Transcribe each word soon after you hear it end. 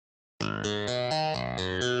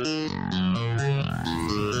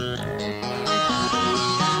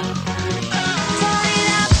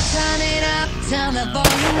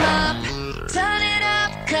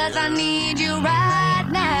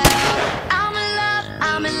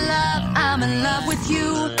I'm in love with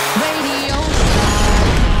you. Radio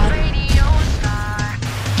star. Radio star.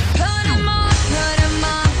 Put 'em on, put 'em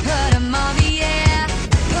on, put 'em on the air.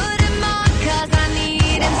 Put 'em on, 'cause I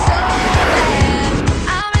need 'em so bad.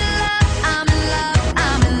 I'm in love, I'm in love,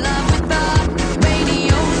 I'm in love with the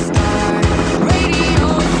radio star. Radio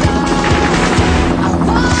star. I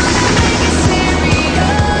wanna make it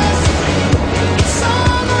serious. It's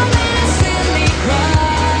all more than a silly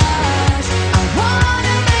crush. I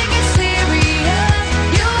wanna make it serious.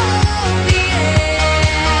 You hold the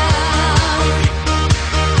end.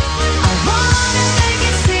 I wanna make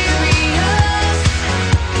it serious.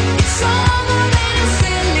 It's all more than a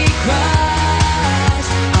silly crush.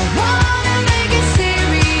 I wanna make it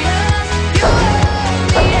serious. You hold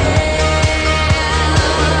the end.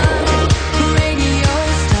 Radio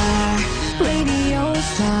star, radio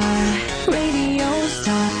star, radio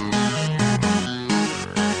star.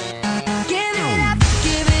 Give it up,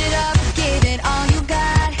 give it up, give it all you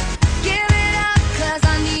got. Give it up, 'cause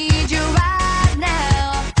I need you right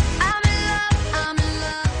now. I'm in love, I'm in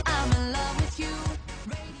love, I'm in love with you.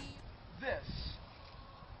 This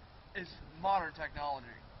is modern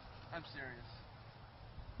technology. I'm serious.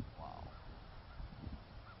 Wow.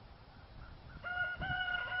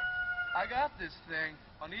 I got this thing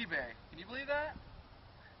on eBay. Can you believe that?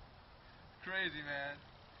 Crazy, man.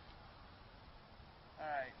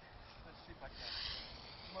 Alright, let's see if I can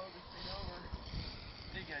blow this thing over.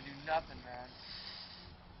 Ain't gonna do nothing, man.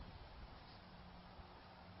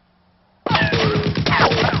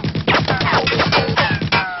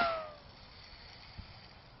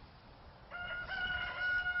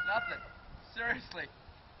 Nothing. Seriously.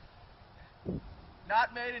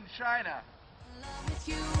 Not made in China. In love with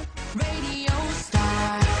you. Radio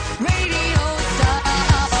star, radio star.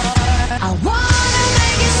 I want